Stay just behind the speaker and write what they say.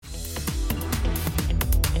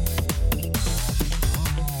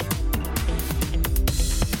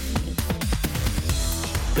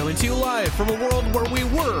Coming to you live from a world where we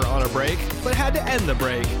were on a break, but had to end the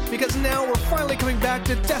break, because now we're finally coming back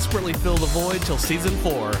to desperately fill the void till Season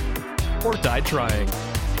 4. Or die trying.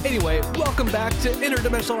 Anyway, welcome back to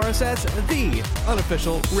Interdimensional RSS, the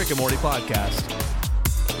unofficial Rick and Morty podcast.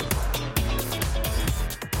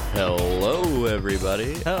 Hello,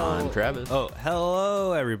 everybody. Hello. I'm Travis. Oh,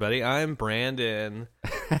 hello, everybody. I'm Brandon.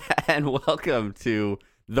 And welcome to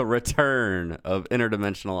the return of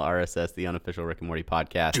Interdimensional RSS, the unofficial Rick and Morty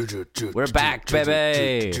podcast. We're back,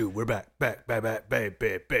 baby. We're back,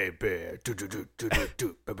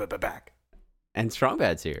 back. And Strong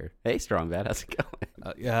Bad's here. Hey, Strong Bad, how's it going?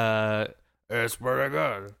 It's pretty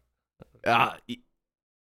good. I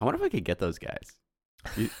wonder if I could get those guys.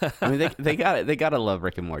 I mean, they got it. They gotta love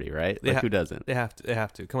Rick and Morty, right? Who doesn't? They have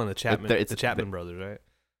to. Come on, the Chapman brothers,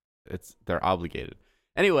 right? They're obligated.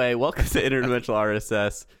 Anyway, welcome to Interdimensional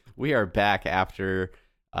RSS. We are back after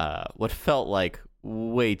what felt like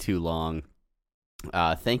way too long.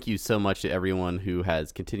 Thank you so much to everyone who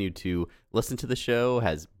has continued to listen to the show,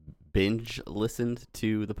 has binge listened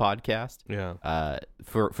to the podcast. Yeah.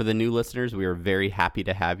 For the new listeners, we are very happy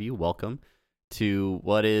to have you. Welcome to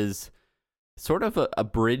what is sort of a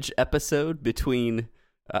bridge episode between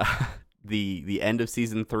the end of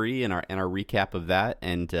season 3 and our recap of that,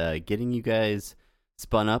 and getting you guys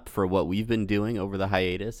spun up for what we've been doing over the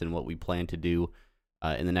hiatus and what we plan to do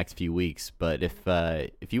in the next few weeks. But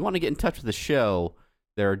if you want to get in touch with the show,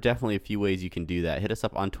 there are definitely a few ways you can do that. Hit us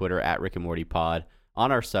up on Twitter at Rick and Morty Pod,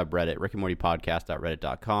 on our subreddit,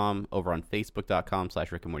 rickandmortypodcast.reddit.com, over on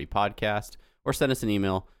facebook.com/Rick and Morty Podcast, or send us an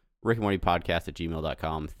email,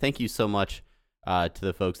 rickandmortypodcast@gmail.com. Thank you so much to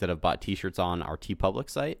the folks that have bought t-shirts on our TeePublic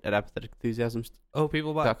site at apatheticenthusiasms.com. Oh,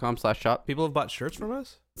 people bought /shop. People have bought shirts from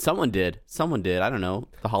us? Someone did. I don't know.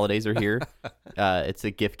 The holidays are here. It's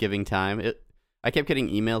a gift-giving time. I kept getting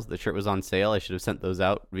emails that the shirt was on sale. I should have sent those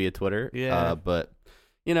out via Twitter. Yeah. But,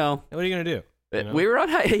 you know. What are you going to do? You know? We were on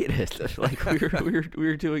hiatus. Like, we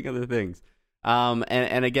were doing other things.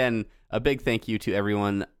 And again, a big thank you to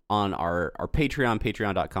everyone on our Patreon,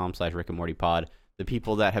 patreon.com/Rick and Morty Pod. The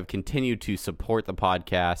people that have continued to support the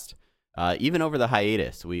podcast, even over the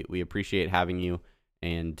hiatus. We appreciate having you,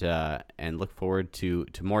 and look forward to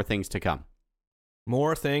more things to come.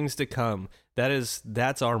 More things to come.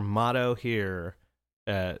 That's our motto here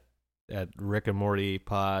at Rick and Morty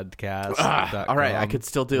Podcast. All right, I could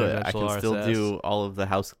still do it. I can still RSS. do all of the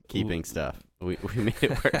housekeeping stuff. We made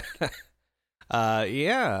it work.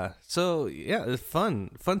 Yeah. So yeah, it's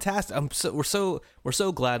fantastic. We're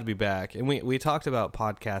so glad to be back, and we talked about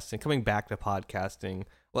podcasting, coming back to podcasting.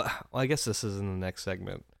 Well, I guess this is in the next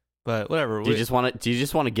segment, but whatever. Do you just want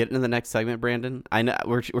to get into the next segment, Brandon? I know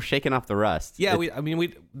we're shaking off the rust. Yeah,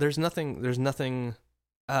 there's nothing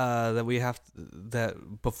that we have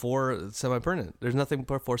that before semi-pertinent. There's nothing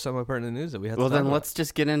before semi-pertinent news that we have. Well, to then talk let's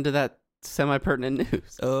just get into that semi-pertinent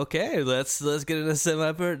news. Okay, let's get into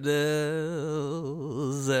semi-pertinent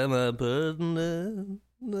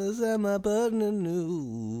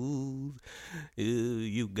news.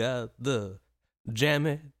 You got the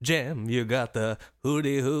jammy jam, you got the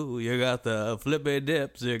hootie hoo, you got the flippy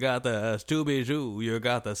dips, you got the stooby shoo, you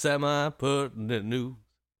got the semi-pertinent news.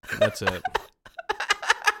 That's it.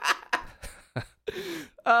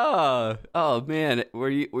 Oh man, were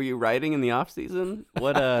you writing in the off season?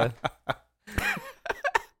 What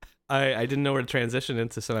I didn't know where to transition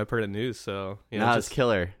into semi-pertinent news, so it's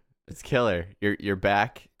killer. It's killer. You're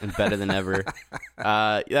back and better than ever.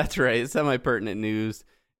 That's right. Semi-pertinent news,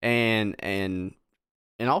 and in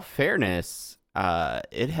all fairness,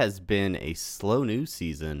 it has been a slow news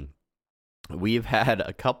season. We've had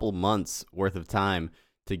a couple months worth of time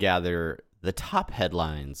to gather the top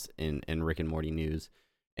headlines in Rick and Morty news,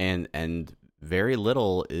 and very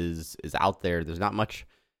little is out there. There's not much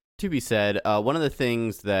to be said. One of the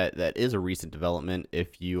things that is a recent development,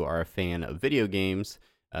 if you are a fan of video games,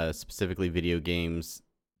 specifically video games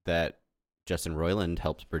that Justin Roiland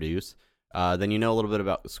helps produce, then you know a little bit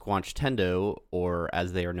about Squanch Tendo, or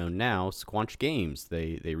as they are known now, Squanch Games.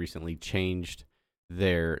 They recently changed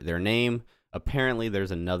their name. Apparently,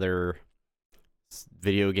 there's another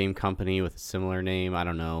video game company with a similar name. I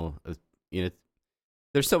don't know.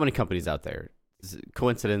 There's so many companies out there.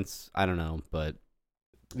 Coincidence? I don't know. But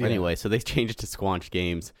anyway, so they changed it to Squanch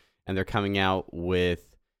Games, and they're coming out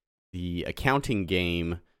with the accounting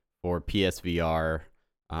game for PSVR.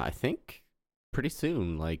 I think pretty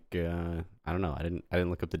soon. Like I don't know. I didn't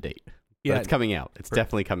look up the date. Yeah, but it's coming out. It's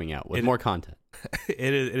definitely coming out with more content.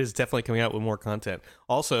 It is definitely coming out with more content.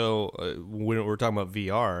 Also, when we're talking about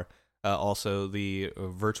VR, also the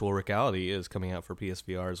virtual reality is coming out for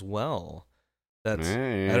PSVR as well. That's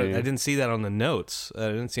Hey. I didn't see that on the notes. I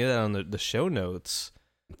didn't see that on the show notes.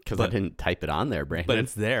 Because I didn't type it on there, Brandon. But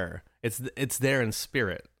it's there. It's there in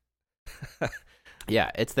spirit. Yeah,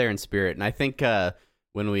 it's there in spirit. And I think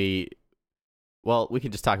we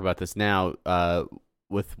can just talk about this now.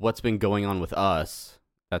 With what's been going on with us,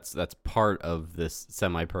 that's part of this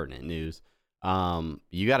semi-pertinent news.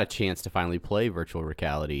 You got a chance to finally play virtual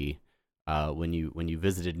reality when you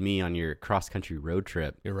visited me on your cross-country road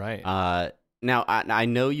trip. You're right. Now I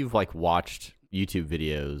know you've like watched YouTube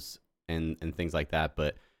videos and things like that,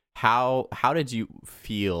 but how did you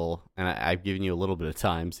feel? And I've given you a little bit of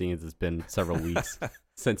time, seeing as it's been several weeks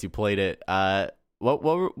since you played it. What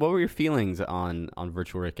were your feelings on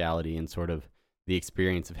virtual reality and sort of the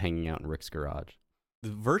experience of hanging out in Rick's garage? The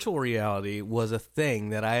virtual reality was a thing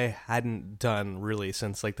that I hadn't done really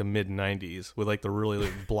since like the mid 90s with like the really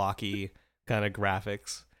like, blocky kind of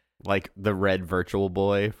graphics. Like the red Virtual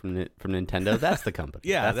Boy from Nintendo. That's the company.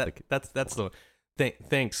 Yeah, that's the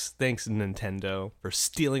thanks Nintendo for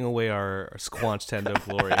stealing away our Squanch Tendo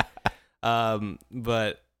glory.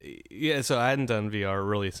 But yeah, so I hadn't done VR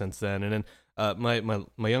really since then. And then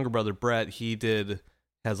my younger brother Brett,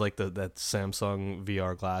 has like that Samsung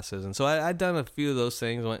VR glasses, and so I'd done a few of those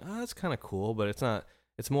things. I'm like, oh, that's kind of cool, but it's not.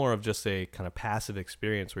 It's more of just a kind of passive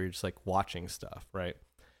experience where you're just like watching stuff, right?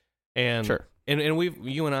 And Sure. And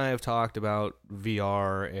you and I have talked about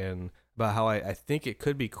VR and about how I think it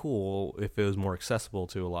could be cool if it was more accessible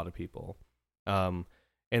to a lot of people. And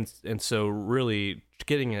so really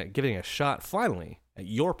getting a shot finally at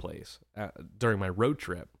your place during my road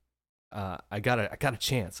trip, I got a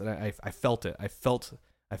chance, and I felt it. I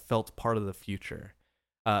felt part of the future.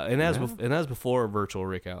 And as before virtual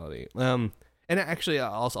reality. And actually,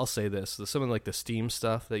 I'll say this: some of like the Steam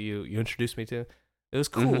stuff that you introduced me to, it was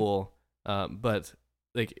cool. But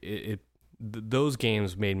like those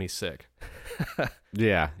games made me sick.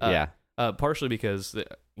 Yeah. Partially because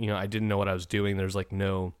I didn't know what I was doing. There's like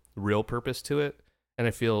no real purpose to it, and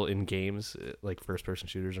I feel in games like first person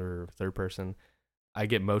shooters or third person, I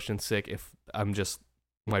get motion sick if I'm just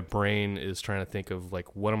my brain is trying to think of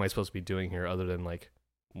like what am I supposed to be doing here other than like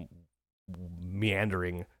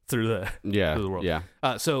meandering through the world. Yeah.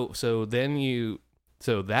 So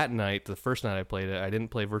that night, the first night I played it, I didn't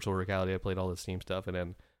play virtual reality. I played all the Steam stuff, and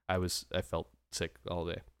then I felt sick all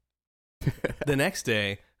day. The next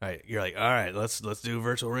day, you're like, all right, let's do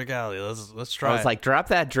virtual reality. Let's try. I was like, drop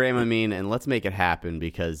that Dramamine and let's make it happen,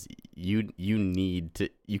 because you need to.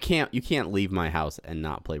 You can't leave my house and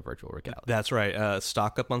not play virtual reality. That's right.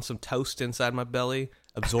 Stock up on some toast inside my belly,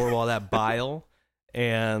 absorb all that bile,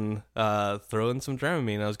 and throw in some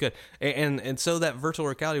Dramamine. That was good. And so that virtual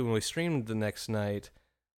reality, when we streamed the next night,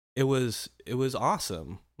 it was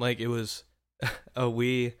awesome. Like it was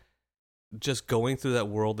we just going through that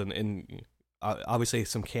world, and obviously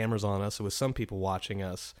some cameras on us. It was some people watching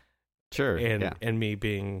us. Sure. And me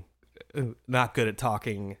being not good at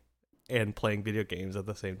talking and playing video games at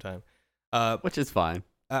the same time, which is fine.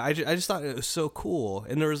 I just thought it was so cool.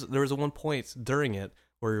 And there was one point during it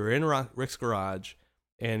where you're in Rick's garage,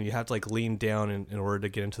 and you have to like lean down in order to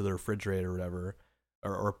get into the refrigerator or whatever,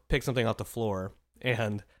 or pick something off the floor.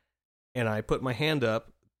 And I put my hand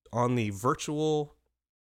up on the virtual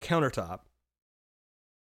countertop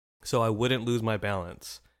so I wouldn't lose my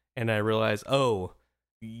balance. And I realized, oh,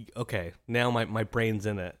 okay, now my brain's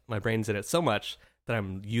in it. My brain's in it so much that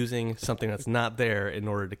I'm using something that's not there in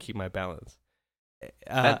order to keep my balance.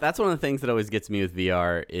 That's one of the things that always gets me with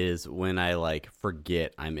VR is when I like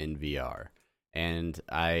forget I'm in VR, and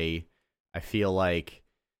I feel like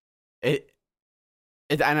it.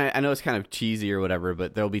 And I know it's kind of cheesy or whatever,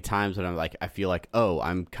 but there'll be times when I'm like, I feel like, oh,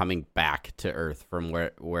 I'm coming back to Earth from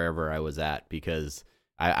wherever I was at, because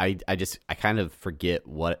I kind of forget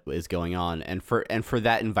what is going on, and for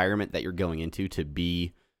that environment that you're going into to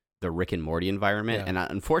be the Rick and Morty environment, and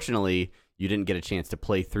unfortunately, you didn't get a chance to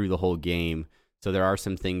play through the whole game. So there are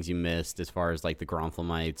some things you missed as far as like the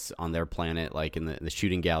Gronflamites on their planet, like in the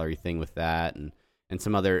shooting gallery thing with that, and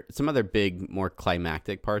some other big, more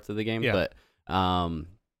climactic parts of the game. Yeah.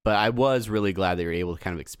 But I was really glad that you were able to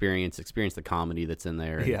kind of experience the comedy that's in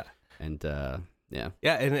there. And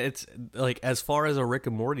and it's like, as far as a Rick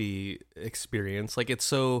and Morty experience, like it's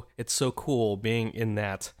so cool being in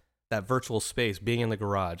that virtual space, being in the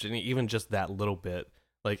garage, and even just that little bit.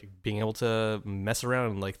 Like being able to mess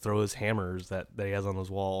around and like throw his hammers that he has on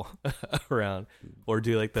his wall around, or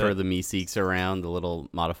do like for the Meeseeks around, the little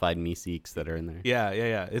modified Meeseeks that are in there.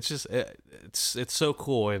 Yeah. It's just it's so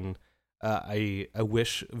cool, and I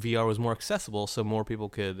wish VR was more accessible so more people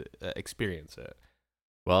could experience it.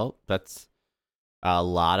 Well, that's A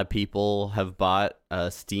lot of people have bought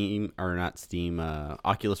Oculus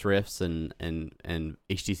Rifts and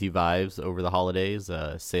HTC Vives over the holidays.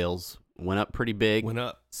 Sales went up pretty big.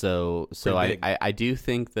 So I do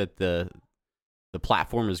think that the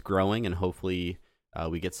platform is growing, and hopefully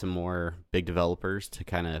we get some more big developers to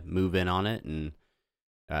kind of move in on it and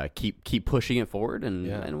keep pushing it forward,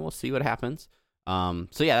 and we'll see what happens. So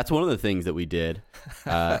yeah, that's one of the things that we did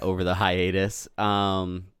over the hiatus.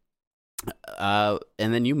 And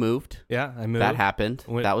then you moved. Yeah, I moved. That happened.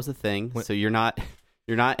 That was the thing. So you're not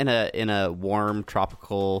in a warm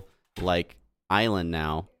tropical like island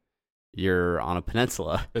now. You're on a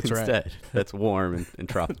peninsula instead. Right. That's warm and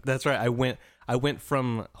tropical. That's right. I went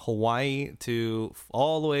from Hawaii to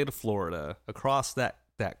all the way to Florida, across that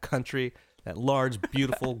country, that large,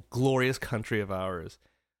 beautiful, glorious country of ours.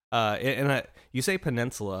 You say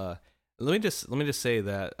peninsula. Let me just say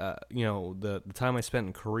that the time I spent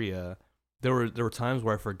in Korea, there were times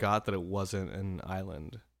where I forgot that it wasn't an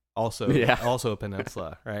island. Also a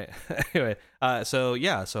peninsula, right? Anyway, so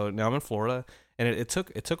now I'm in Florida, and it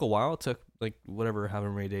took a while. It took like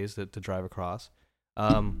however many days to drive across.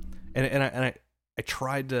 And I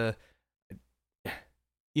tried to,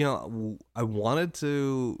 I wanted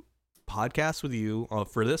to podcast with you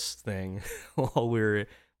for this thing while we're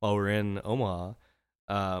in Omaha,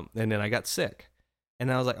 and then I got sick,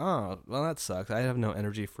 and I was like, oh well, that sucks. I have no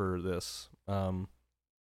energy for this. And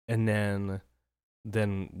then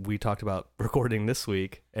we talked about recording this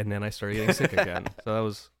week, and then I started getting sick again.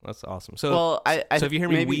 So that's awesome. So so if you hear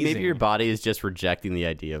me wheezing, maybe your body is just rejecting the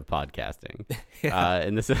idea of podcasting.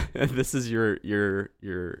 And this is your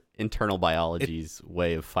internal biology's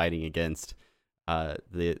way of fighting against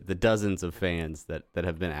the dozens of fans that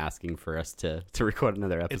have been asking for us to record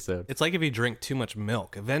another episode. It's like if you drink too much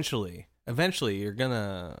milk, eventually you're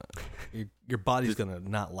gonna your body's gonna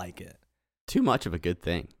not like it. Too much of a good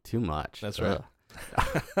thing. Too much. That's right.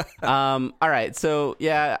 All right. So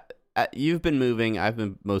yeah, you've been moving. I've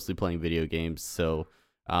been mostly playing video games. So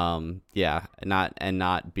not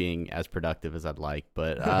being as productive as I'd like.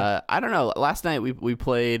 But I don't know. Last night we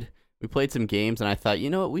played some games, and I thought, you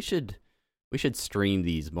know what, we should stream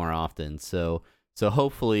these more often. So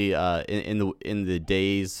hopefully in the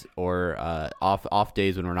days or off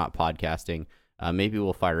days when we're not podcasting, maybe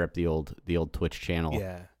we'll fire up the old Twitch channel.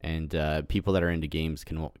 Yeah. And people that are into games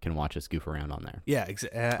can watch us goof around on there. Yeah,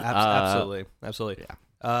 absolutely. Yeah.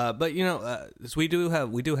 But so we do have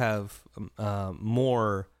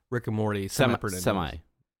more Rick and Morty semi.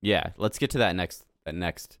 Yeah, let's get to that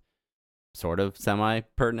next sort of semi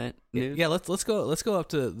pertinent news. Yeah, let's go up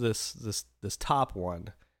to this top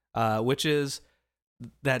one, which is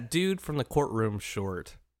that dude from the courtroom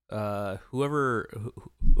short. Whoever.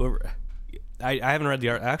 I haven't read the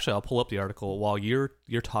article. Actually, I'll pull up the article while you're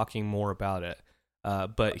talking more about it.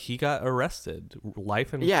 But he got arrested,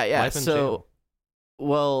 life in jail.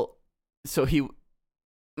 Well, so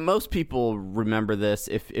most people remember this.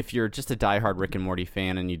 If you're just a diehard Rick and Morty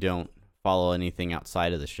fan and you don't follow anything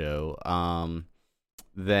outside of the show,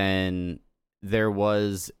 then there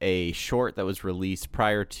was a short that was released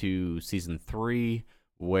prior to season 3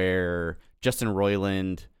 where Justin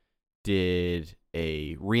Roiland did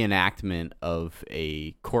a reenactment of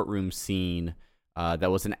a courtroom scene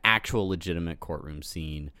that was an actual legitimate courtroom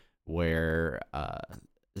scene where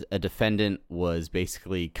a defendant was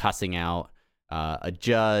basically cussing out a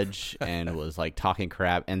judge and was like talking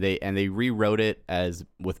crap, and they rewrote it as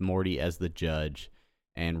with Morty as the judge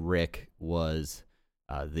and Rick was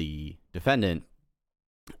the defendant,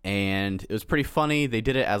 and it was pretty funny. They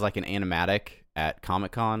did it as like an animatic at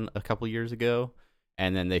Comic-Con a couple years ago,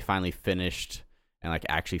 and then they finally finished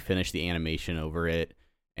the animation over it,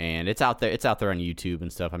 and it's out there on YouTube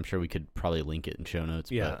and stuff. I'm sure we could probably link it in show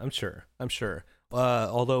notes. Yeah, I'm sure.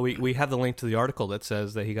 Although we have the link to the article that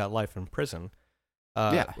says that he got life in prison.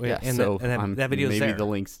 And that video's maybe there. The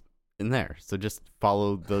link's in there, so just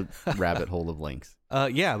follow the rabbit hole of links.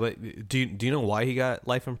 Yeah, but do you know why he got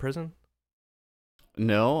life in prison?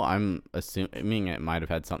 No, I'm assuming it might have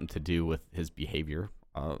had something to do with his behavior.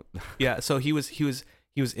 Yeah, so he was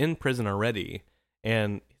in prison already.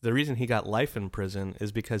 And the reason he got life in prison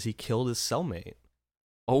is because he killed his cellmate.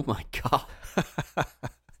 Oh my god!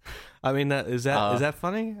 I mean, is that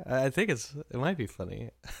funny? I think it might be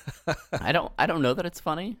funny. I don't know that it's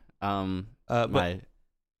funny. My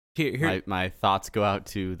thoughts go out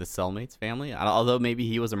to the cellmate's family. Although maybe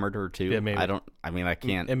he was a murderer too. Yeah, maybe. I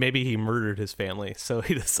can't. And maybe he murdered his family. So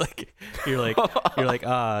he just like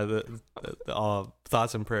the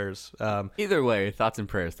thoughts and prayers. Either way, thoughts and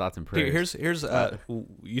prayers. Here's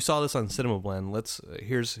you saw this on Cinema Blend.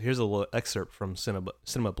 Here's a little excerpt from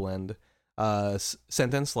Cinema Blend.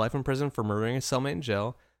 sentenced to life in prison for murdering his cellmate in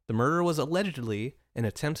jail. The murder was allegedly an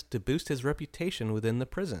attempt to boost his reputation within the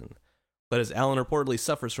prison. But as Alan reportedly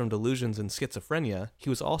suffers from delusions and schizophrenia, he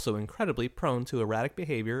was also incredibly prone to erratic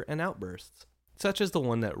behavior and outbursts, such as the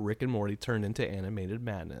one that Rick and Morty turned into animated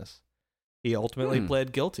madness. He ultimately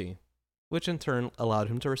pled guilty, which in turn allowed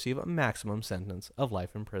him to receive a maximum sentence of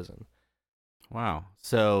life in prison. Wow.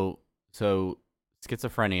 So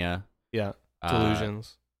schizophrenia. Yeah.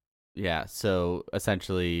 Delusions. Yeah. So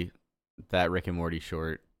essentially, that Rick and Morty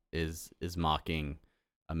short is mocking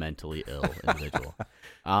a mentally ill individual.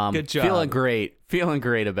 Good job. Feeling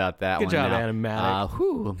great about that Good one. Good job, now,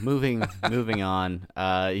 Animatic. Moving on.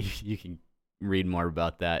 You can read more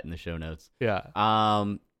about that in the show notes. Yeah.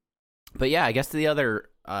 But yeah, I guess the other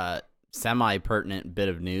semi-pertinent bit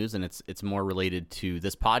of news, and it's more related to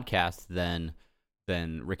this podcast than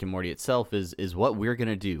Rick and Morty itself, is what we're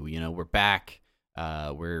gonna do. You know, we're back.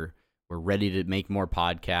 We're ready to make more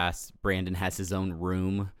podcasts. Brandon has his own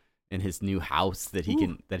room in his new house that he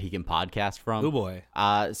can podcast from. Oh boy.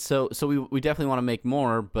 So we definitely want to make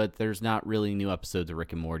more, but there's not really new episodes of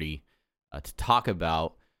Rick and Morty to talk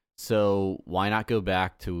about. So why not go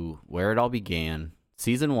back to where it all began,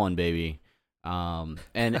 season 1, baby, and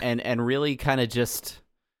really kind of just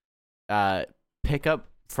pick up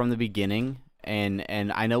from the beginning.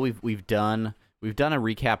 And I know we've done a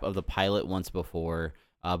recap of the pilot once before,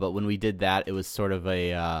 but when we did that, it was sort of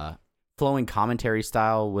a flowing commentary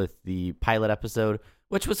style with the pilot episode,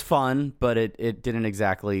 which was fun, but it didn't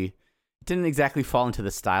exactly fall into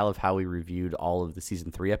the style of how we reviewed all of the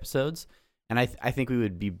season 3 episodes. And I think we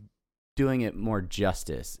would be doing it more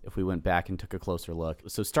justice if we went back and took a closer look.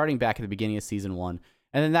 So starting back at the beginning of season 1,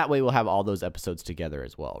 and then that way we'll have all those episodes together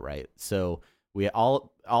as well, right? So we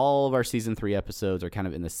all of our season 3 episodes are kind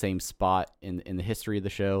of in the same spot in the history of the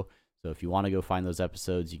show. So if you want to go find those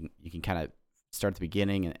episodes, you can kind of start at the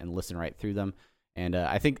beginning and listen right through them. And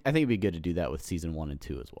I think it'd be good to do that with season 1 and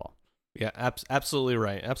 2 as well. Yeah, absolutely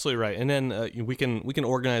right. Absolutely right. And then we can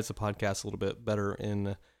organize the podcast a little bit better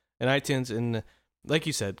in iTunes, and like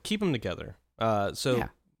you said, keep them together.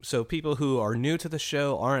 So people who are new to the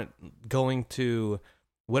show aren't going to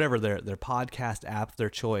whatever their podcast app of their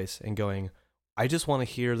choice and going, I just want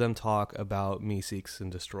to hear them talk about Me Seeks and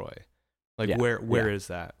Destroy. Like where is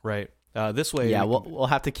that, right? This way, we'll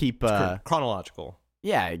have to keep chronological.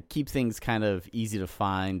 Yeah, keep things kind of easy to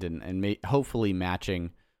find and hopefully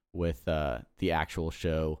matching with the actual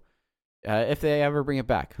show. If they ever bring it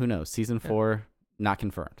back, who knows? Season 4 not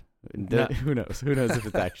confirmed. Who knows? Who knows if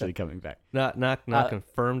it's actually coming back? Not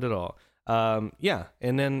confirmed at all. And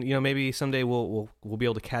then maybe someday we'll be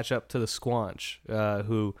able to catch up to the Squanch,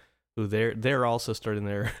 who they're also starting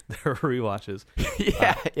their rewatches.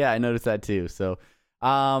 I noticed that too. So,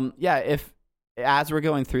 if as we're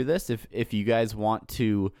going through this, if you guys want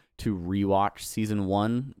to rewatch season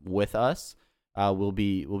 1 with us, we'll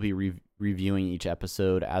be reviewing each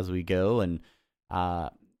episode as we go, and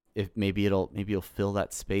if maybe you'll fill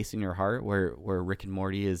that space in your heart where Rick and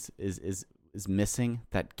Morty is missing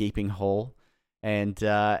that gaping hole, and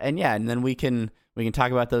then we can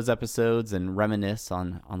talk about those episodes and reminisce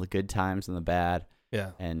on the good times and the bad.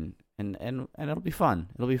 Yeah. And it'll be fun.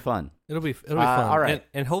 It'll be fun. All right.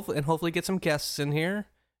 And hopefully get some guests in here.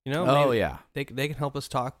 They can help us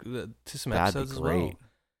talk to some episodes as well.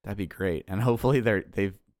 That'd be great. And hopefully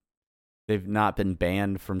they've not been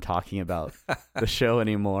banned from talking about the show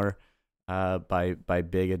anymore by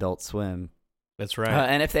Big Adult Swim. That's right.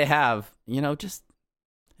 And if they have,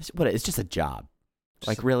 it's just a job.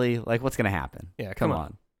 Really, what's gonna happen? Yeah, come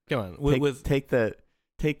on.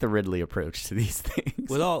 Take the Ridley approach to these things.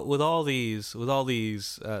 With all these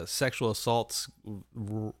sexual assaults,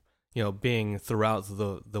 being throughout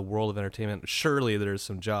the world of entertainment, surely there's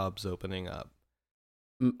some jobs opening up.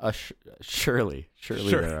 Surely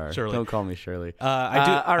there are. Surely. Don't call me Shirley. I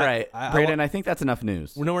do. All right, Brayden. I think that's enough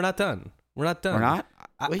news. No, we're not done. We're not?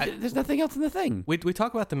 There's nothing else in the thing. We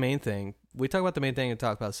talk about the main thing. We talk about the main thing and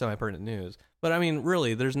talk about semi-pertinent news. But I mean,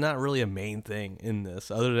 really, there's not really a main thing in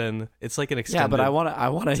this other than it's like an extended. Yeah, but I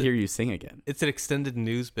want to hear you sing again. It's an extended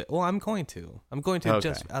news bit. Well, I'm going to okay.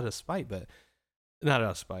 Just out of spite, but not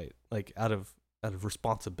out of spite, like out of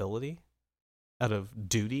responsibility, out of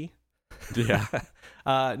duty. Yeah.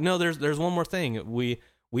 No, there's one more thing.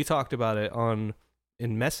 We talked about it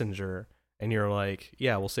in Messenger, and you're like,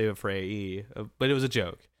 yeah, we'll save it for AE, but it was a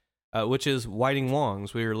joke, which is Whiting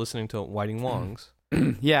Wong's. We were listening to Whiting Wong's.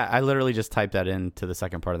 Yeah, I literally just typed that into the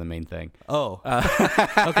second part of the main thing. Oh,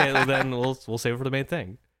 okay. Well, then we'll save it for the main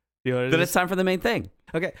thing. You know what it Then is? it's time for the main thing.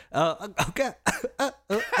 Okay. Okay.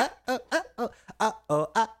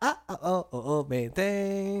 Main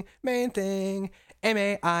thing. Main thing.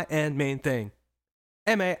 MAIN main thing.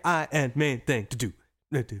 MAIN main thing. To do.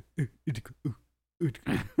 Main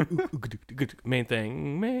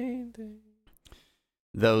thing. Main thing.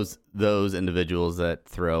 Those individuals that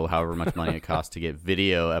throw however much money it costs to get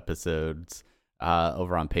video episodes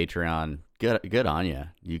over on Patreon, good on you.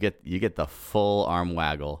 You get the full arm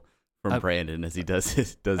waggle from Brandon as he does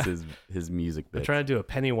his music bit. I'm trying to do a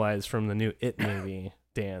Pennywise from the new It movie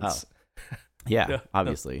dance. Oh. Yeah,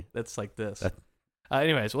 obviously. That's like this.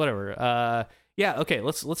 Anyways, whatever. Yeah, okay.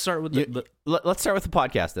 Let's start with let's start with the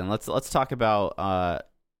podcast then. Let's talk about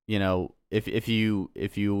if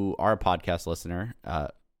you are a podcast listener,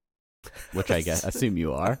 which I guess assume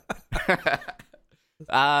you are,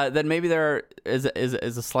 then maybe there is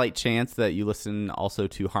a slight chance that you listen also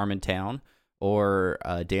to Harmontown or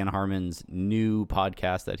Dan Harmon's new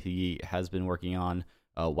podcast that he has been working on,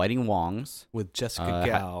 Whiting Wongs, with Jessica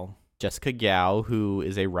Gao. Jessica Gao, who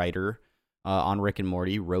is a writer on Rick and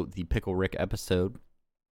Morty, wrote the Pickle Rick episode.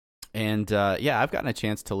 And I've gotten a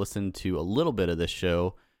chance to listen to a little bit of this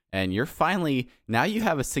show. And you're finally, now you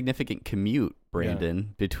have a significant commute,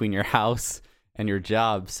 Brandon, between your house and your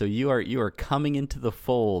job. So you are coming into the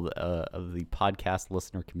fold of the podcast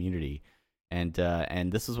listener community. And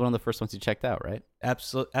this is one of the first ones you checked out, right?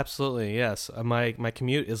 Absolutely, yes. My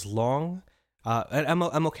commute is long, and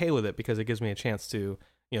I'm okay with it because it gives me a chance to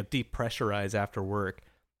depressurize after work.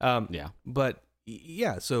 But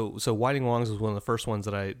yeah, so Whiting Wongs was one of the first ones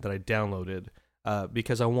that I downloaded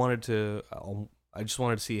because I just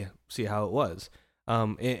wanted to see how it was.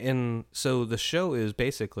 And so the show is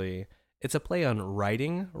basically, it's a play on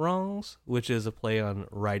righting wrongs, which is a play on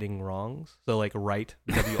righting wrongs. So like right,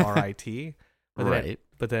 WRIT. Right.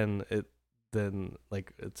 But then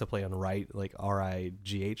it's a play on right, like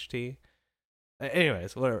RIGHT.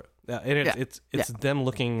 Anyways, whatever. It's them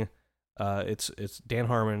looking. It's Dan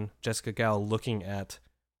Harmon, Jessica Gao looking at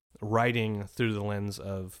writing through the lens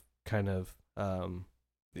of kind of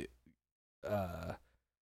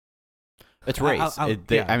it's race.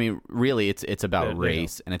 I mean, really, it's about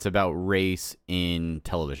race, and it's about race in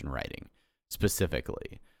television writing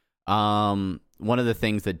specifically. One of the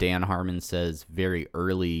things that Dan Harmon says very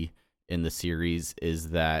early in the series is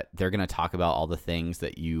that they're going to talk about all the things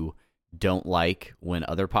that you don't like when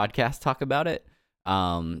other podcasts talk about it,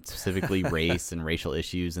 specifically race and racial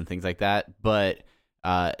issues and things like that. But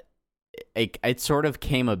it sort of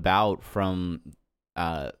came about from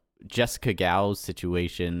Jessica Gao's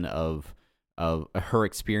situation of her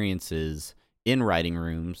experiences in writing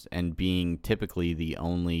rooms and being typically the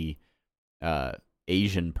only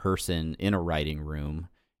Asian person in a writing room,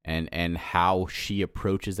 and how she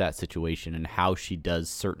approaches that situation and how she does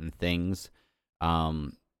certain things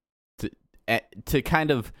to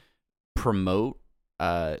kind of promote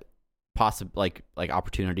like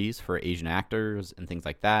opportunities for Asian actors and things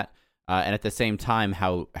like that, and at the same time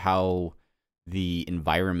how the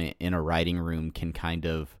environment in a writing room can kind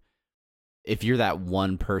of, if you're that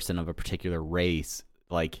one person of a particular race,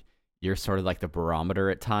 like you're sort of like the barometer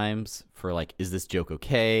at times for like, is this joke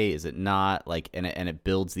okay? Is it not? Like, and it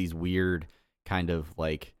builds these weird kind of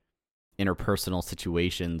like interpersonal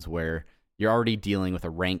situations where you're already dealing with a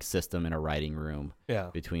rank system in a writing room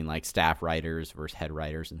between like staff writers versus head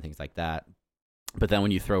writers and things like that. But then when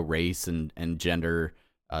you throw race and gender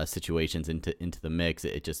situations into the mix,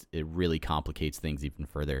 it really complicates things even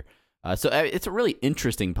further. So it's a really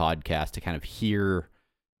interesting podcast to kind of hear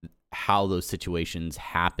how those situations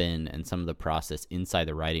happen and some of the process inside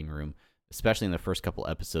the writing room, especially in the first couple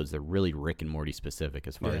episodes. They're really Rick and Morty specific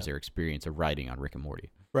as far as their experience of writing on Rick and Morty.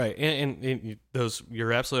 Right. And those,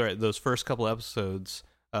 you're absolutely right. Those first couple episodes,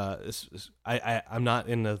 I'm not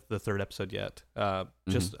in the third episode yet. I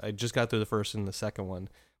just got through the first and the second one,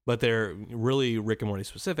 but they're really Rick and Morty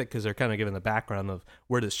specific because they're kind of giving the background of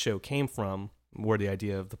where this show came from, where the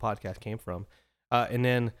idea of the podcast came from. And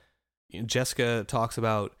then Jessica talks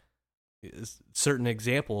about certain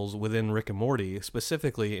examples within Rick and Morty,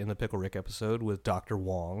 specifically in the Pickle Rick episode with Dr.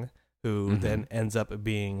 Wong, who then ends up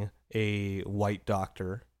being a white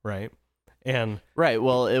doctor, right? And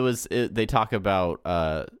well, they talk about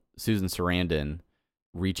Susan Sarandon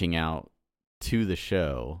reaching out to the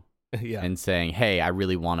show and saying, hey, I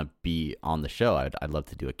really want to be on the show. I'd love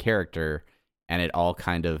to do a character. And it all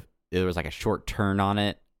kind of, there was like a short turn on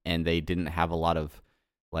it, and they didn't have a lot of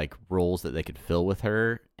like roles that they could fill with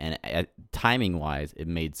her, and timing wise it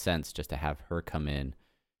made sense just to have her come in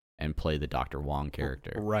and play the Dr. Wong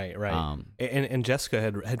character. Right. And Jessica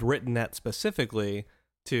had written that specifically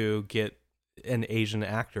to get an Asian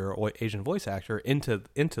actor or Asian voice actor into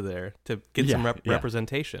there to get some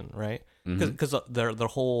representation, right? Because their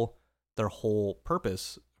whole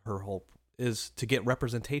purpose, is to get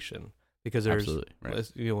representation, because there's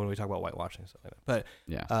when we talk about whitewashing and stuff like that. But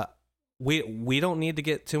we don't need to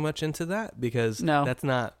get too much into that, because that's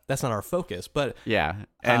not our focus. But and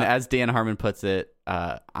as Dan Harmon puts it,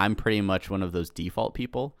 I'm pretty much one of those default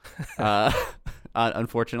people,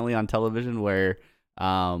 unfortunately, on television, where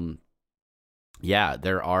there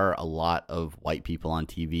are a lot of white people on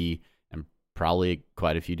TV, and probably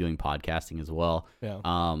quite a few doing podcasting as well.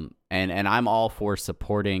 And I'm all for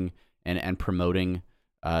supporting and promoting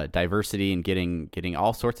diversity, and getting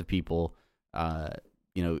all sorts of people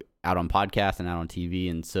out on podcasts and out on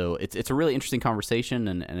TV. And so it's a really interesting conversation,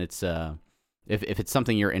 and it's if it's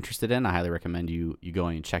something you're interested in, I highly recommend you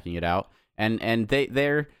going and checking it out. And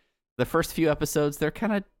they're the first few episodes, they're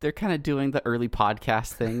kind of doing the early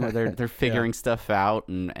podcast thing where they're figuring stuff out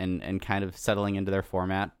and kind of settling into their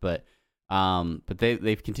format, but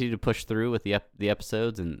they've continued to push through with the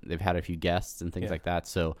episodes, and they've had a few guests and things like that.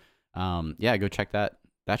 So go check that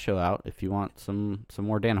show out if you want some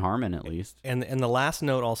more Dan Harmon, at least. And the last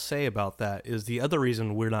note I'll say about that is, the other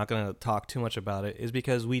reason we're not going to talk too much about it is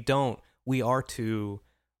because we are two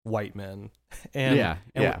white men, and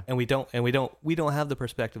we don't have the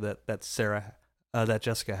perspective that Sarah that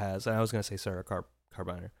Jessica has. And I was going to say Sarah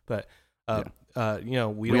Carbiner, but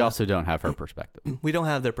we also don't have her perspective. We don't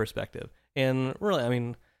have their perspective, and really, I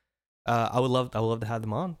mean, I would love to have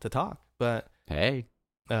them on to talk, but hey.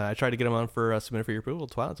 I tried to get him on for Submit for Your Approval,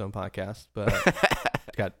 Twilight Zone podcast, but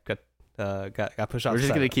got pushed off. We're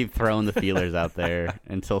just gonna keep throwing the feelers out there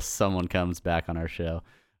until someone comes back on our show.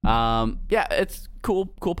 It's cool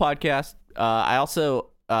podcast. I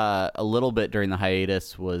also a little bit during the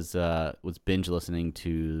hiatus was binge listening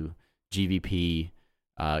to GVP,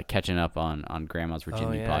 catching up on Grandma's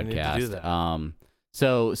Virginity podcast. I need to do that.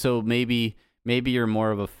 So maybe you're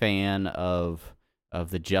more of a fan of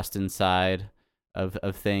the Justin side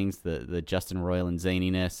of things, the Justin Roiland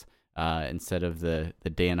zaniness, instead of the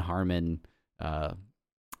Dan Harmon. What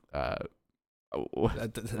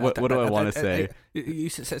do I want to say?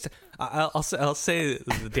 I'll say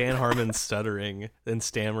the Dan Harmon stuttering and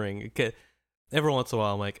stammering. Every once in a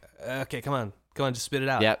while, I'm like, okay, come on, just spit it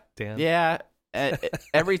out. Yep. Dan. Yeah.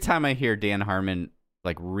 Every time I hear Dan Harmon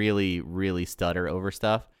like really, really stutter over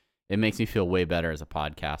stuff, it makes me feel way better as a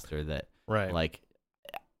podcaster. That like.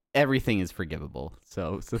 Everything is forgivable.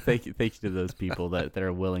 So thank you to those people that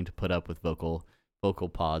are willing to put up with vocal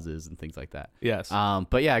pauses and things like that. Yes.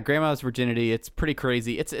 But yeah, Grandma's Virginity, it's pretty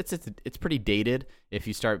crazy. It's pretty dated if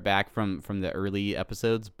you start back from the early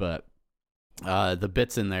episodes, but the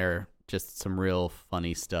bits in there, just some real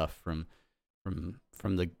funny stuff from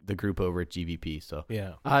the group over at GVP. So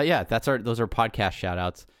those are podcast shout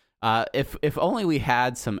outs. If only we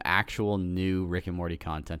had some actual new Rick and Morty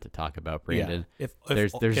content to talk about, Brandon.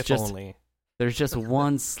 There's just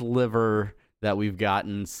one sliver that we've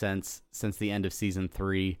gotten since the end of season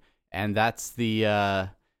 3, and that's the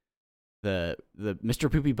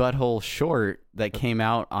Mr. Poopy Butthole short that came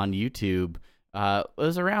out on YouTube. It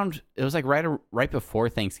was like right before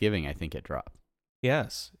Thanksgiving, I think it dropped.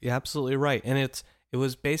 Yes, you're absolutely right, and it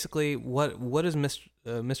was basically what is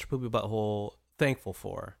Mr. Poopy Butthole thankful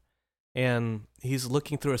for. And he's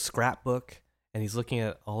looking through a scrapbook, and he's looking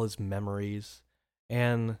at all his memories.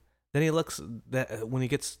 And then when he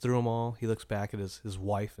gets through them all, he looks back at his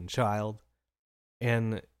wife and child,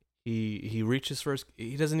 and he reaches for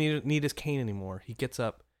he doesn't need his cane anymore. He gets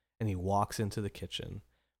up and he walks into the kitchen,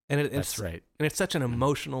 and it's right. And it's such an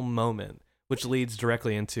emotional moment, which leads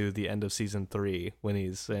directly into the end of season 3 when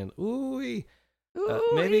he's saying, "Ooh,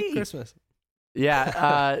 maybe Christmas."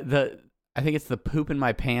 Yeah, I think it's the poop in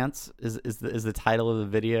my pants is the title of the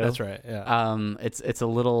video. That's right. Yeah. It's a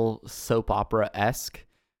little soap opera-esque.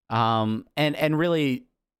 And really,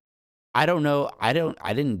 I don't know. I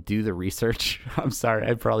didn't do the research. I'm sorry.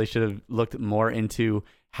 I probably should have looked more into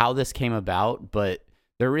how this came about, but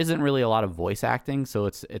there isn't really a lot of voice acting, so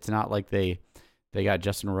it's not like they got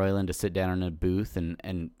Justin Roiland to sit down in a booth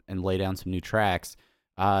and lay down some new tracks.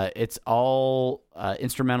 It's all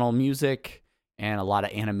instrumental music and a lot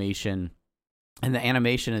of animation. And the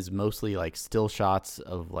animation is mostly like still shots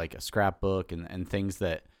of like a scrapbook and things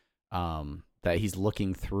that he's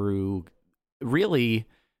looking through. Really,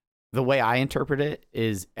 the way I interpret it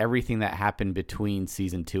is everything that happened between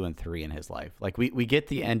season 2 and 3 in his life. Like we get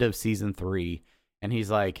the end of season 3, and he's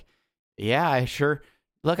like, "Yeah,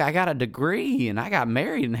 look, I got a degree and I got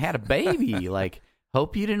married and had a baby. Like,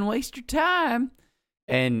 hope you didn't waste your time."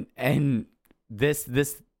 And this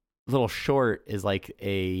little short is like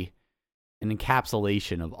a an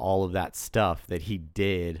encapsulation of all of that stuff that he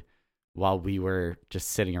did while we were just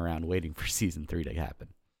sitting around waiting for season 3 to happen.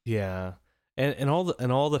 Yeah. And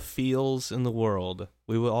all the feels in the world.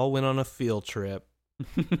 We all went on a field trip.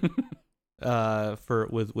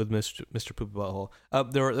 With Mr. Poopy Butthole.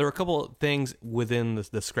 There were a couple of things within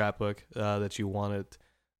the scrapbook that you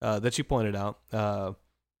pointed out.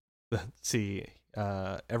 Let's see,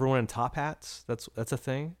 everyone in top hats. That's a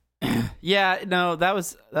thing. Yeah, no, that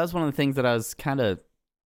was one of the things that I was kind of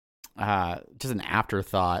just an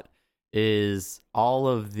afterthought. Is all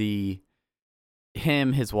of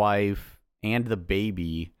him, his wife, and the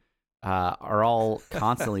baby are all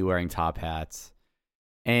constantly wearing top hats.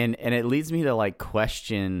 And it leads me to like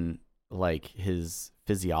question like his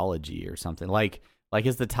physiology or something. Like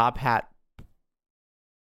is the top hat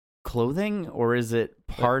clothing or is it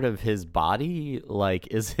part of his body? Like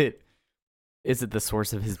is it the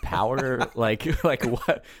source of his power? like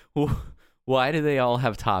what? Why do they all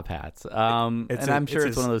have top hats? I'm sure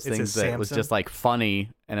it's one of those things that was just like funny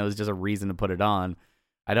and it was just a reason to put it on.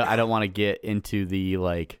 I don't want to get into the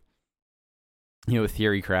like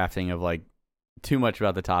theory crafting of like too much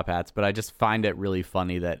about the top hats, but I just find it really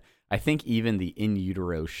funny that I think even the in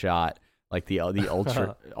utero shot, like the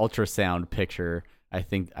ultrasound picture, I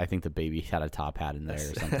think the baby had a top hat in there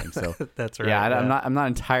or something. So that's right. Yeah, I'm not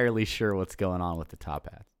entirely sure what's going on with the top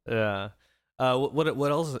hat. Yeah.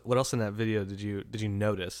 What else in that video did you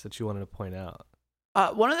notice that you wanted to point out?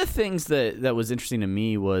 One of the things that was interesting to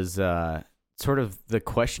me was sort of the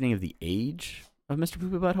questioning of the age of Mr.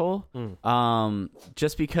 Poopy Butthole.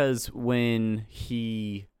 Just because when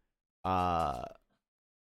we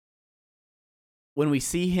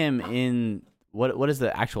see him in what is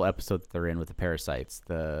the actual episode that they're in with the parasites?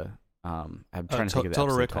 I'm trying to think of the Total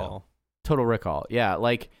episode Recall. title. Total Recall. Yeah,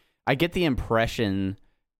 like I get the impression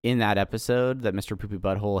in that episode that Mr. Poopy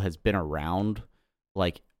Butthole has been around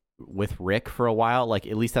like with Rick for a while. Like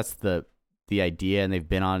at least that's the idea, and they've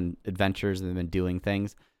been on adventures and they've been doing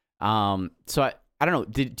things. So I don't know.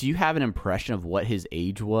 Do you have an impression of what his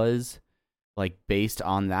age was, like based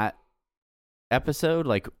on that episode?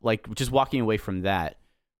 Like just walking away from that,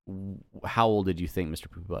 how old did you think Mr.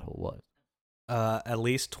 Poopy Butthole was? At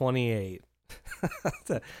least 28.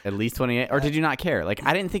 At least 28, or did you not care? Like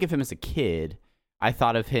I didn't think of him as a kid. I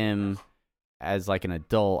thought of him as like an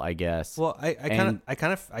adult, I guess. Well, I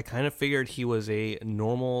kind of figured he was a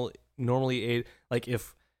normally a, like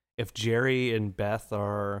if Jerry and Beth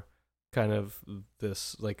are kind of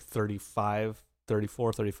this like 35,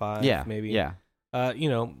 34, 35, yeah, maybe. Yeah.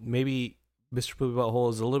 Maybe Mr. Poopy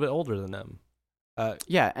Butthole is a little bit older than them.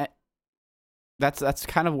 Yeah. That's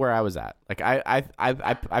kind of where I was at. Like I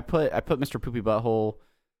put Mr. Poopy Butthole.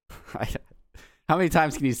 How many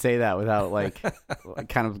times can you say that without like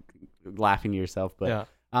kind of laughing to yourself? But yeah.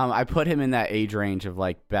 I put him in that age range of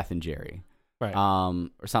like Beth and Jerry, right?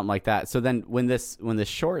 Or something like that. So then when this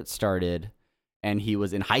short started, and he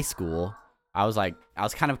was in high school, I was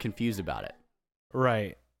kind of confused about it.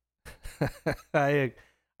 Right. I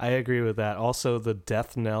agree with that. Also, the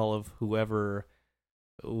death knell of whichever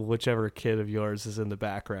kid of yours is in the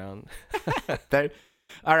background.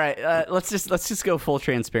 All right, let's just go full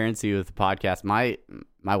transparency with the podcast. My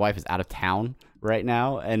wife is out of town right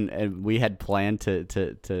now, and we had planned to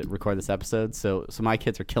record this episode. So my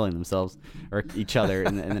kids are killing themselves or each other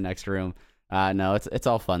in the next room. No, it's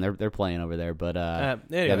all fun. They're playing over there, but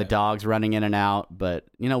anyway. Yeah, the dog's running in and out. But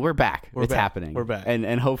we're back. It's happening. We're back,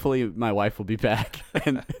 and hopefully my wife will be back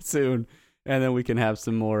soon, and then we can have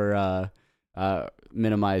some more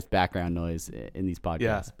minimized background noise in these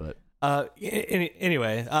podcasts. Yeah. But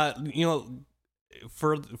anyway,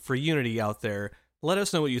 for Unity out there, let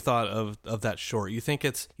us know what you thought of that short. You think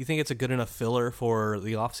it's a good enough filler for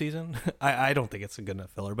the off season? I don't think it's a good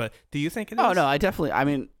enough filler, but do you think it is? Oh no, I definitely. I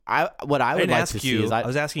mean, I would like to see is I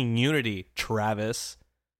was asking Unity, Travis.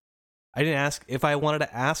 I didn't ask if I wanted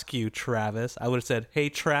to ask you, Travis. I would have said, "Hey,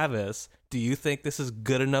 Travis, do you think this is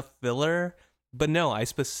good enough filler?" But no, I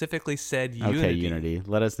specifically said Unity. Okay, Unity.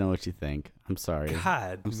 Let us know what you think. I'm sorry.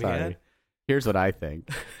 I'm sorry. Here's what I think.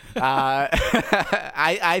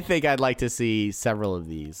 I think I'd like to see several of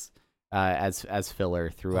these as filler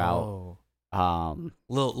throughout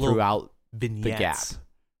throughout vignettes. The gap.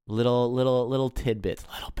 Little tidbits,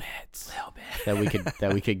 little bits that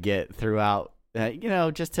we could get throughout.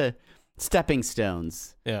 Just to stepping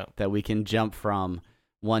stones. Yeah. That we can jump from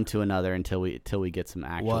one to another until we get some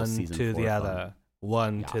actual season 4 to the other.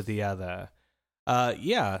 One to the other.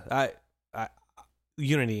 I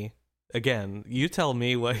Unity. Again, you tell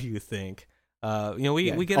me what you think.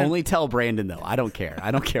 We get only tell Brandon though. I don't care.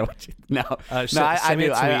 I don't care what you. No, I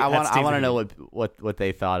do. I want to know what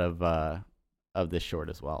they thought of of this short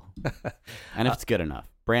as well, and if it's good enough.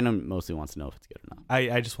 Brandon mostly wants to know if it's good enough.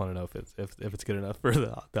 I just want to know if it's good enough for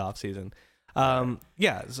the off season.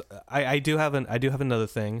 Yeah, so I do have another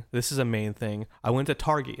thing. This is a main thing. I went to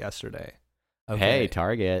Target yesterday. Okay? Hey,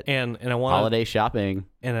 Target, and I want holiday shopping,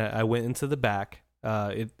 and I went into the back.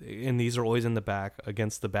 And these are always in the back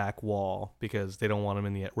against the back wall because they don't want them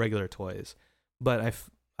in the regular toys. But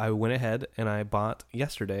I went ahead and I bought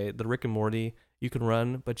yesterday the Rick and Morty You Can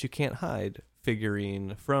Run But You Can't Hide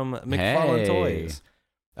figurine from McFarlane Toys.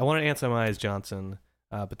 I wanted Aunt Samai's Johnson,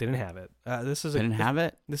 but they didn't have it. This is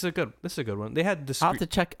a good one. They had I'll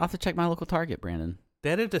have to check my local Target, Brandon.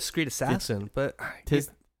 They had a discreet assassin, but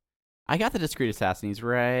I got the discreet assassin. He's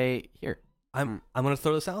right here. I'm gonna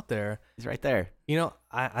throw this out there. He's right there. You know,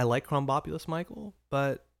 I like Chrombopulus, Michael,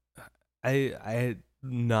 but I'm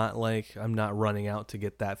not running out to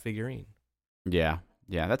get that figurine. Yeah,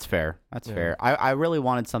 that's fair. That's fair. I really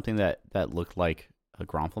wanted something that looked like a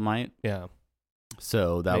Gromflemite. Yeah.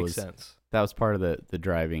 So that Makes sense. That was part of the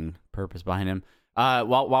driving purpose behind him.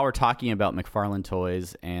 While we're talking about McFarlane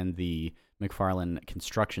Toys and the McFarlane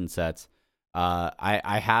construction sets,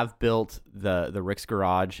 I have built the Rick's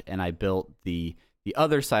Garage, and I built the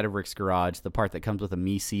other side of Rick's Garage, the part that comes with a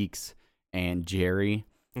Meeseeks and Jerry,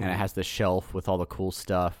 and it has the shelf with all the cool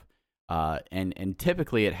stuff. And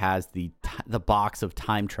typically it has the box of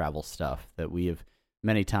time travel stuff that we have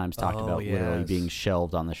many times talked about, literally being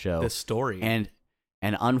shelved on the show. This story.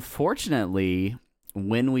 And unfortunately,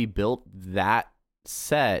 when we built that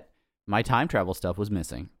set, my time travel stuff was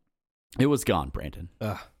missing. It was gone, Brandon.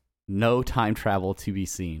 No time travel to be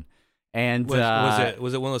seen. And was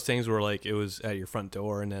it one of those things where like it was at your front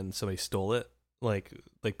door and then somebody stole it, like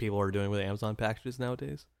people are doing with Amazon packages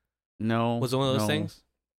nowadays? No. Was it one of those things?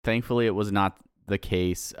 Thankfully, it was not the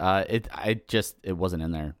case. It wasn't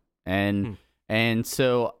in there, and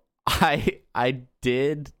so I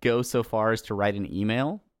did go so far as to write an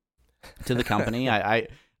email to the company. I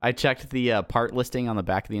checked the part listing on the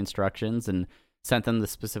back of the instructions and sent them the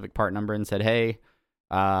specific part number and said, hey,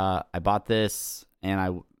 I bought this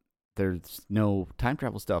and there's no time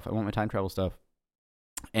travel stuff. I want my time travel stuff.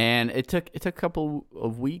 And it took a couple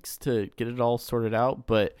of weeks to get it all sorted out,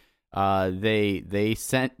 but they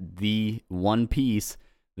sent the one piece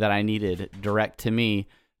that I needed direct to me.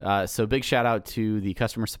 So big shout out to the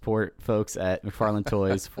customer support folks at McFarlane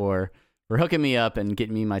Toys for hooking me up and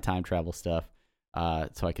getting me my time travel stuff,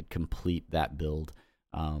 so I could complete that build.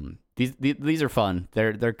 These are fun.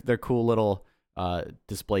 They're cool little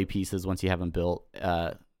display pieces once you have them built.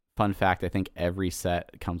 Fun fact: I think every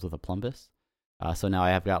set comes with a plumbus. So now I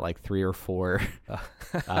have got like 3 or 4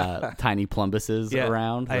 tiny plumbuses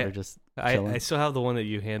around that are just chilling. I still have the one that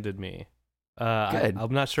you handed me. Good.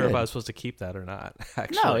 I'm not sure if I was supposed to keep that or not.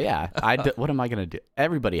 Actually. No, yeah. What am I going to do?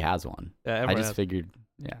 Everybody has one. I just figured,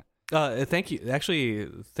 yeah. Thank you. Actually,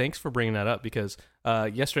 thanks for bringing that up because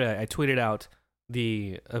yesterday I tweeted out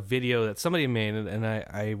a video that somebody made, and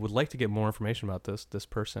I would like to get more information about this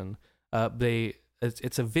person.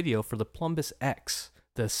 It's a video for the Plumbus X,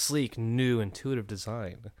 the sleek, new, intuitive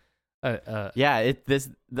design. I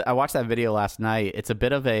watched that video last night. It's a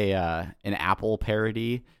bit of an Apple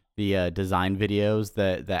parody. The design videos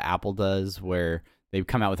that Apple does, where they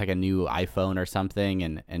come out with like a new iPhone or something,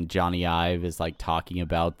 and Johnny Ive is like talking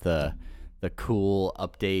about the cool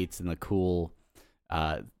updates and the cool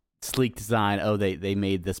sleek design. Oh, they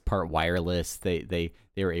made this part wireless. They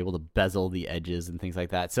were able to bezel the edges and things like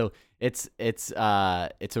that. So it's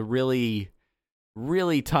a really,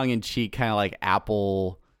 really tongue-in-cheek kind of like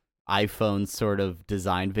Apple iPhone sort of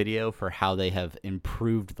design video for how they have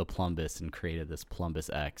improved the Plumbus and created this Plumbus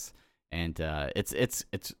X. And it's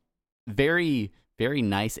very, very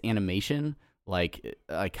nice animation, like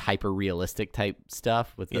hyper realistic type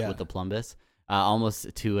stuff with the Plumbus,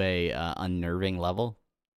 almost to a unnerving level.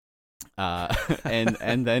 And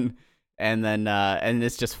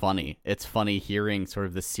it's just funny. It's funny hearing sort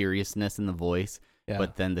of the seriousness in the voice,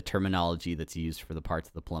 but then the terminology that's used for the parts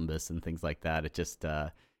of the Plumbus and things like that. It just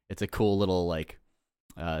it's a cool little like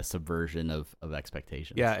subversion of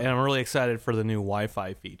expectations. Yeah, and I'm really excited for the new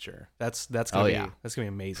Wi-Fi feature. That's gonna be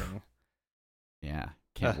amazing. Yeah,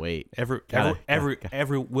 can't wait. Will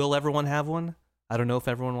everyone have one? I don't know if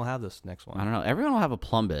everyone will have this next one. I don't know. Everyone will have a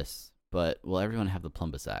Plumbus, but will everyone have the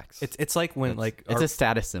Plumbus X? It's like when it's a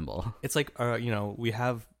status symbol. It's like we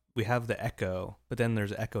have the Echo, but then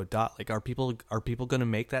there's Echo Dot. Like, are people going to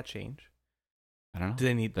make that change? I don't know.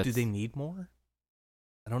 Do they need more?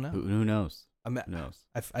 I don't know. Who knows? Who knows?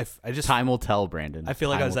 I just time will tell, Brandon. I feel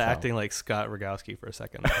like I was acting like Scott Rogowski for a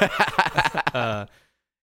second.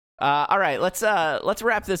 All right, let's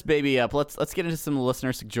wrap this baby up. Let's get into some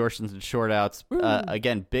listener suggestions and short outs.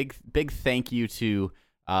 Again, big thank you to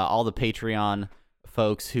all the Patreon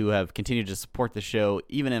folks who have continued to support the show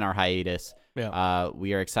even in our hiatus. Yeah.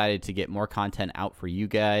 We are excited to get more content out for you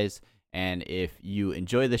guys. And if you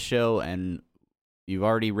enjoy the show and you've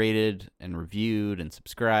already rated and reviewed and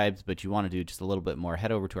subscribed, but you want to do just a little bit more,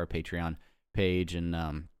 head over to our Patreon page,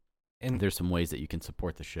 and there's some ways that you can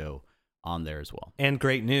support the show on there as well. And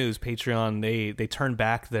great news, Patreon, they turned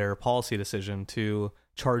back their policy decision to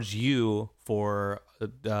charge you for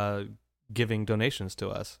giving donations to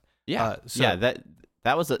us. Yeah,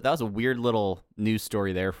 that was a weird little news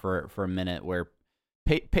story there for a minute, where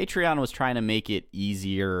Patreon was trying to make it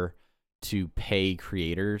easier to pay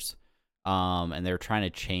creators, and they're trying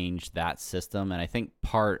to change that system. And I think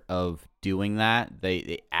part of doing that,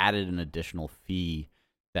 they added an additional fee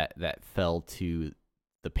that fell to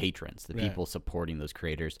the patrons, the people supporting those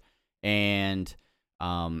creators. And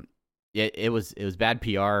it was bad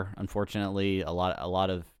PR. Unfortunately, a lot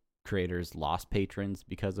of creators lost patrons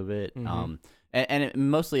because of it. Mm-hmm. And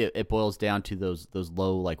mostly it boils down to those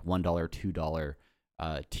low, like $1,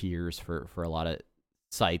 $2 tiers for a lot of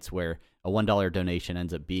sites, where a $1 donation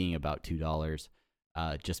ends up being about $2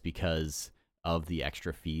 just because of the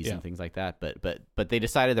extra fees and things like that. But they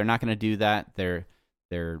decided they're not going to do that. They're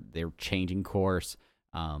changing course.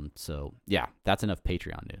 So yeah, that's enough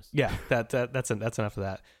Patreon news. Yeah, that's enough of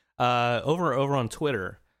that. Over on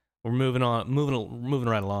Twitter, we're moving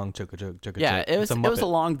right along. Yeah, it was a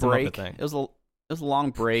long break. It was a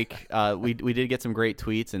long break. We did get some great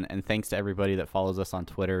tweets, and thanks to everybody that follows us on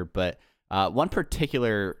Twitter. But one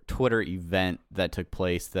particular Twitter event that took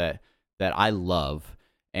place that I love,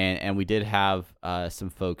 and we did have some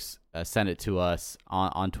folks send it to us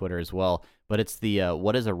on Twitter as well. But it's the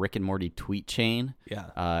what is a Rick and Morty tweet chain? Yeah.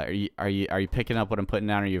 Are you picking up what I'm putting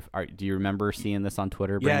down? Do you remember seeing this on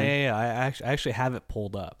Twitter, Brandon? Yeah. I actually have it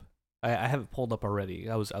pulled up. I have it pulled up already.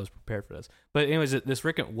 I was prepared for this. But anyways, this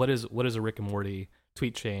what is a Rick and Morty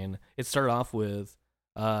tweet chain? It started off with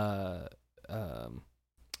oh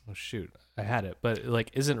shoot, I had it. But like,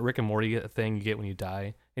 isn't Rick and Morty a thing you get when you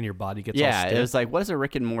die and your body gets all stiff? It was like, what is a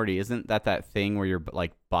Rick and Morty? Isn't that thing where your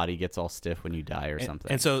like body gets all stiff when you die or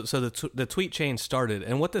something? And so the tweet chain started,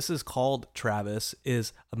 and what this is called, Travis,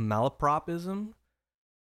 is a malapropism.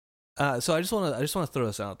 So I just want to throw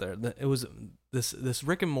this out there. It was this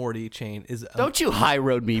Rick and Morty chain is don't you high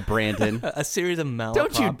road me, Brandon? A series of malapropisms.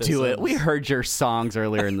 Don't you do it? We heard your songs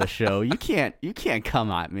earlier in the show. You can't come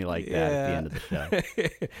at me like that at the end of the show.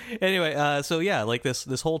 Anyway, so yeah, like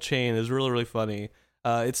this whole chain is really, really funny.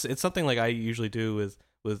 It's something like I usually do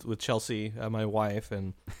with Chelsea, my wife,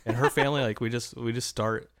 and her family. Like we just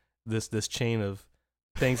start this chain of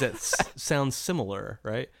things that sound similar,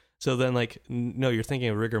 right? So then, like, no, you're thinking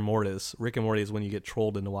of rigor mortis. Rick and Morty is when you get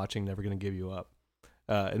trolled into watching Never Gonna Give You Up,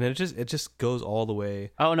 and then it just goes all the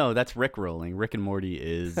way. Oh no, that's Rick rolling. Rick and Morty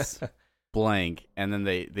is blank, and then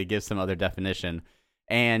they give some other definition,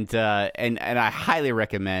 and I highly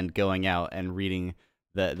recommend going out and reading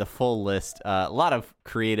the full list. A lot of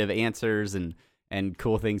creative answers and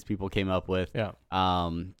cool things people came up with. Yeah.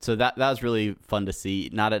 So that was really fun to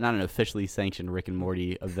see. Not an officially sanctioned Rick and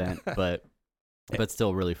Morty event, but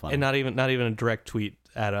still really fun. And not even a direct tweet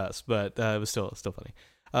at us, but it was still funny.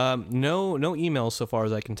 No emails so far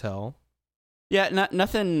as I can tell. Yeah,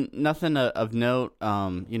 nothing of note.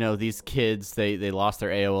 These kids they lost their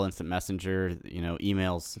AOL Instant Messenger.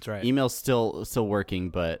 Emails. That's right. Emails still working,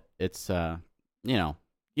 but it's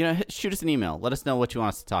shoot us an email. Let us know what you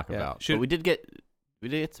want us to talk about. But we did get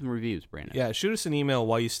some reviews, Brandon. Yeah, shoot us an email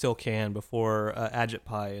while you still can before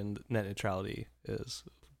AgitPie and net neutrality is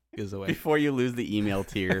away. Before you lose the email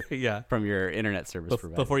tier from your internet service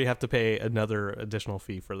provider. Before you have to pay another additional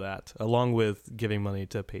fee for that, along with giving money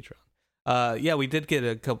to Patreon. We did get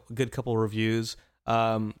a good couple reviews.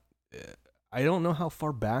 I don't know how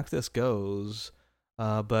far back this goes,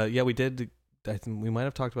 but yeah, we did. I think we might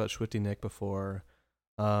have talked about Swifty Nick before.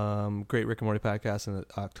 Great Rick and Morty podcast in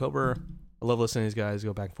October. I love listening to these guys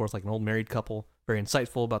go back and forth like an old married couple. Very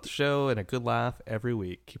insightful about the show and a good laugh every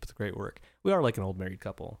week. Keep up the great work. We are like an old married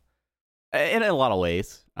couple. In a lot of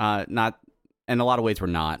ways. Not in a lot of ways we're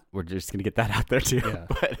not. We're just going to get that out there too. Yeah.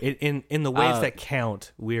 But in the ways that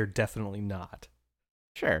count, we are definitely not.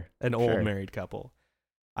 Sure. An old married couple.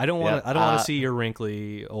 I don't want to see your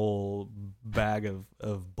wrinkly old bag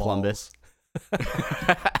of balls. Plumbus.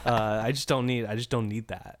 I just don't need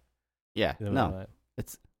that. Yeah. No.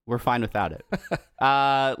 We're fine without it.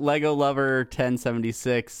 Lego Lover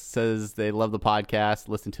 1076 says they love the podcast,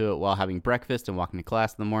 listen to it while having breakfast and walking to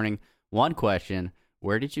class in the morning. One question: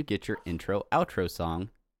 where did you get your intro outro song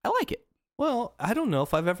I like it. Well, I don't know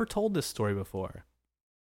if I've ever told this story before.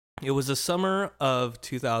 It was the summer of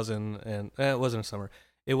 2000, and it wasn't a summer.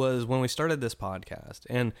 It was when we started this podcast,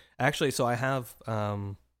 and actually, so I have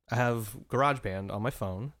GarageBand on my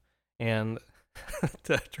phone, and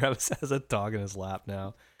Travis has a dog in his lap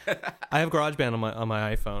now. I have GarageBand on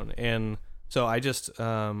my iPhone, and so I just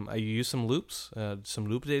I use some loops, some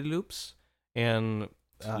loop-de-loops, and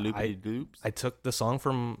I took the song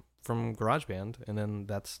from GarageBand, and then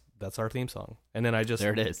that's our theme song. And then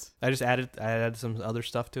there it is. I added some other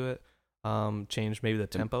stuff to it, changed maybe the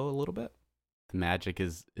tempo a little bit. The magic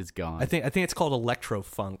is gone. I think it's called electro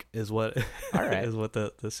funk is what all right. is what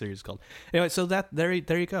the series is called. Anyway, so there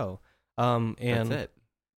you go. And that's it.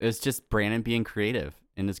 It's just Brandon being creative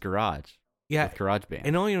in his garage. Yeah, with GarageBand.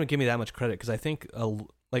 And don't even give me that much credit because I think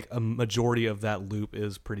a majority of that loop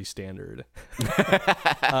is pretty standard.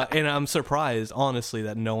 And I'm surprised, honestly,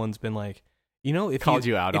 that no one's been like, if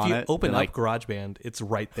you open up GarageBand, it's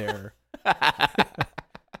right there.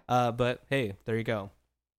 But hey, there you go.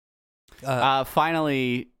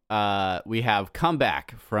 Finally, we have Come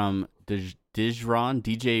Back from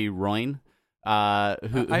DJ Royne,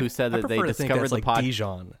 who said that they discovered the podcast.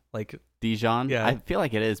 Dijon, like Dijon. Yeah, I feel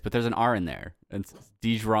like it is, but there's an R in there. It's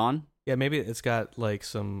Dijon. Yeah, maybe it's got like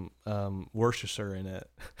some Worcestershire in it.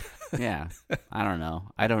 Yeah, I don't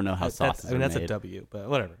know. I don't know how sauces are made. That's a W, but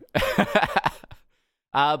whatever.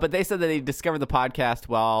 But they said that they discovered the podcast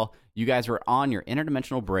while you guys were on your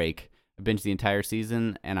interdimensional break. I binged the entire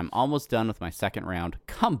season, and I'm almost done with my second round.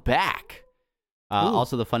 Come back!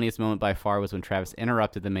 Also, the funniest moment by far was when Travis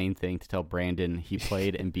interrupted the main thing to tell Brandon he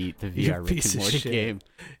played and beat the VR Rick and Morty game.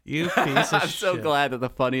 You piece of shit. I'm so glad that the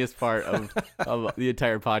funniest part of the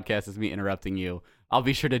entire podcast is me interrupting you. I'll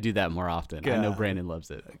be sure to do that more often. God. I know Brandon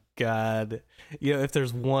loves it. God. If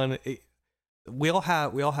there's one... We all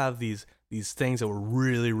have these things that we're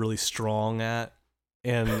really, really strong at,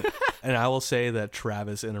 and I will say that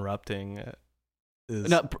Travis interrupting is...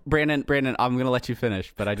 No, Brandon, I'm gonna let you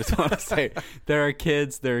finish, but I just want to say there are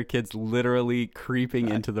kids literally creeping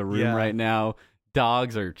into the room right now.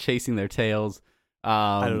 Dogs are chasing their tails.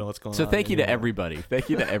 I don't know what's going on. So thank you to everybody. Thank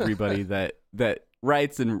you to everybody that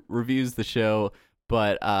writes and reviews the show.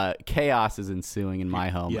 But chaos is ensuing in my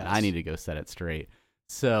home, and I need to go set it straight.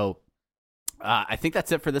 So I think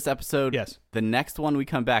that's it for this episode. Yes. The next one we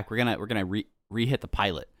come back, we're gonna re-hit the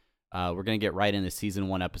pilot. We're gonna get right into season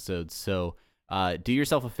 1 episodes. So do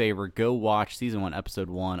yourself a favor, go watch season 1, episode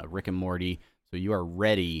 1 of Rick and Morty, so you are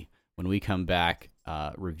ready when we come back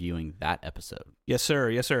reviewing that episode. Yes, sir.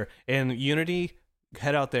 Yes, sir. And Unity,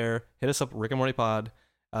 head out there, hit us up, Rick and Morty Pod,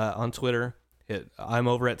 on Twitter. I'm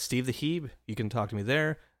over at Steve the Heeb. You can talk to me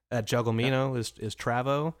there. At Jugglemino is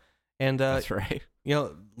Travo. And that's right.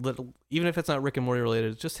 Even if it's not Rick and Morty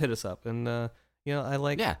related, just hit us up. And I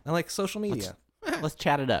like social media. Let's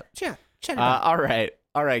chat it up. Chat it up.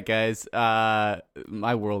 All right, guys.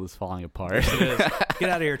 My world is falling apart. It is. Get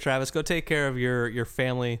out of here, Travis. Go take care of your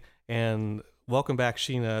family, and welcome back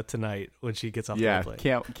Sheena tonight when she gets off the airplane.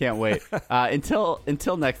 Can't wait.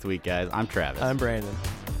 Until next week, guys. I'm Travis. I'm Brandon.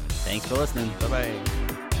 Thanks for listening.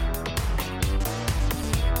 Bye-bye.